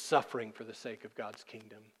in suffering for the sake of God's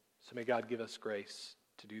kingdom. So may God give us grace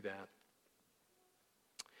to do that.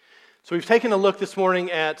 So we've taken a look this morning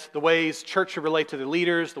at the ways church should relate to the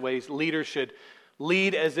leaders, the ways leaders should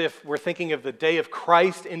lead as if we're thinking of the day of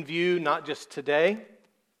Christ in view, not just today.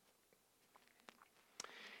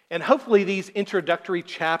 And hopefully these introductory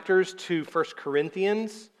chapters to 1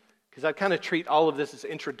 Corinthians, because I kind of treat all of this as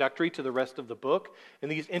introductory to the rest of the book,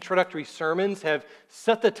 and these introductory sermons have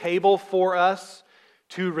set the table for us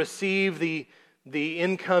to receive the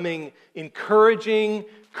incoming encouraging,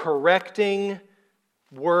 correcting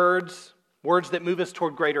words that move us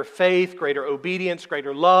toward greater faith, greater obedience,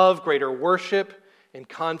 greater love, greater worship, and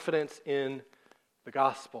confidence in the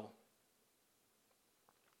gospel.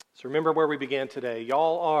 So remember where we began today.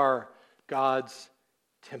 Y'all are God's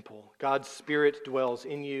temple. God's Spirit dwells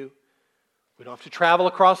in you. We don't have to travel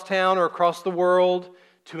across town or across the world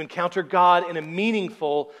to encounter God in a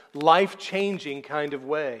meaningful, life-changing kind of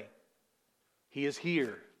way. He is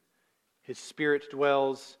here. His Spirit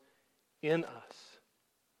dwells in us.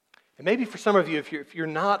 And maybe for some of you, if you're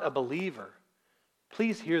not a believer,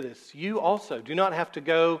 please hear this. You also do not have to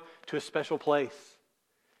go to a special place.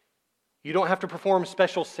 You don't have to perform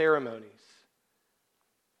special ceremonies.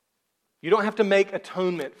 You don't have to make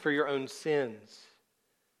atonement for your own sins.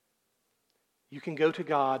 You can go to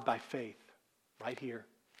God by faith, right here,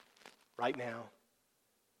 right now,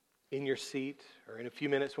 in your seat, or in a few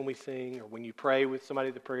minutes when we sing, or when you pray with somebody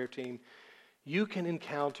of the prayer team. You can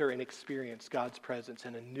encounter and experience God's presence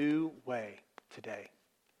in a new way today.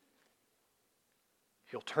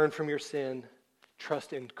 If you'll turn from your sin,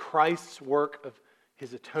 trust in Christ's work of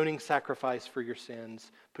His atoning sacrifice for your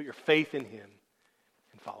sins, put your faith in Him,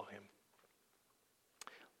 and follow Him.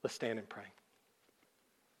 Let's stand and pray.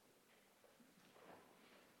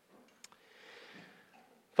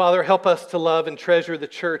 Father, help us to love and treasure the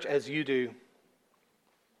church as you do.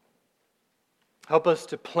 Help us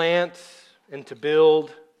to plant and to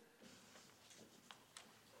build.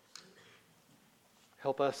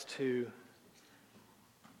 Help us to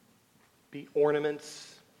be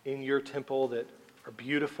ornaments in your temple that are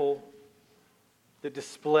beautiful, that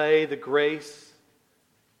display the grace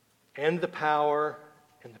and the power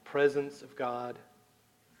and the presence of God.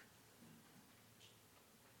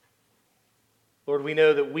 Lord, we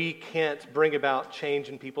know that we can't bring about change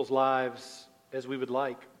in people's lives as we would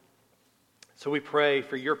like. So we pray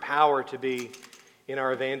for your power to be in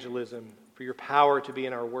our evangelism, for your power to be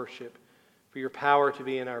in our worship, for your power to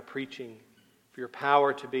be in our preaching, for your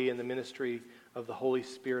power to be in the ministry of the Holy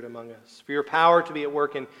Spirit among us, for your power to be at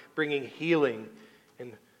work in bringing healing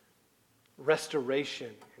and restoration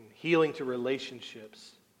and healing to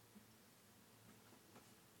relationships.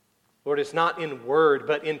 Lord, it's not in word,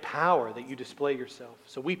 but in power that you display yourself.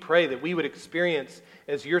 So we pray that we would experience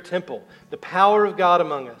as your temple the power of God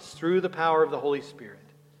among us through the power of the Holy Spirit.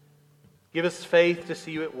 Give us faith to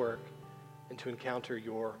see you at work. and to encounter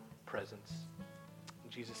your presence.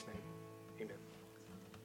 In Jesus' name, amen.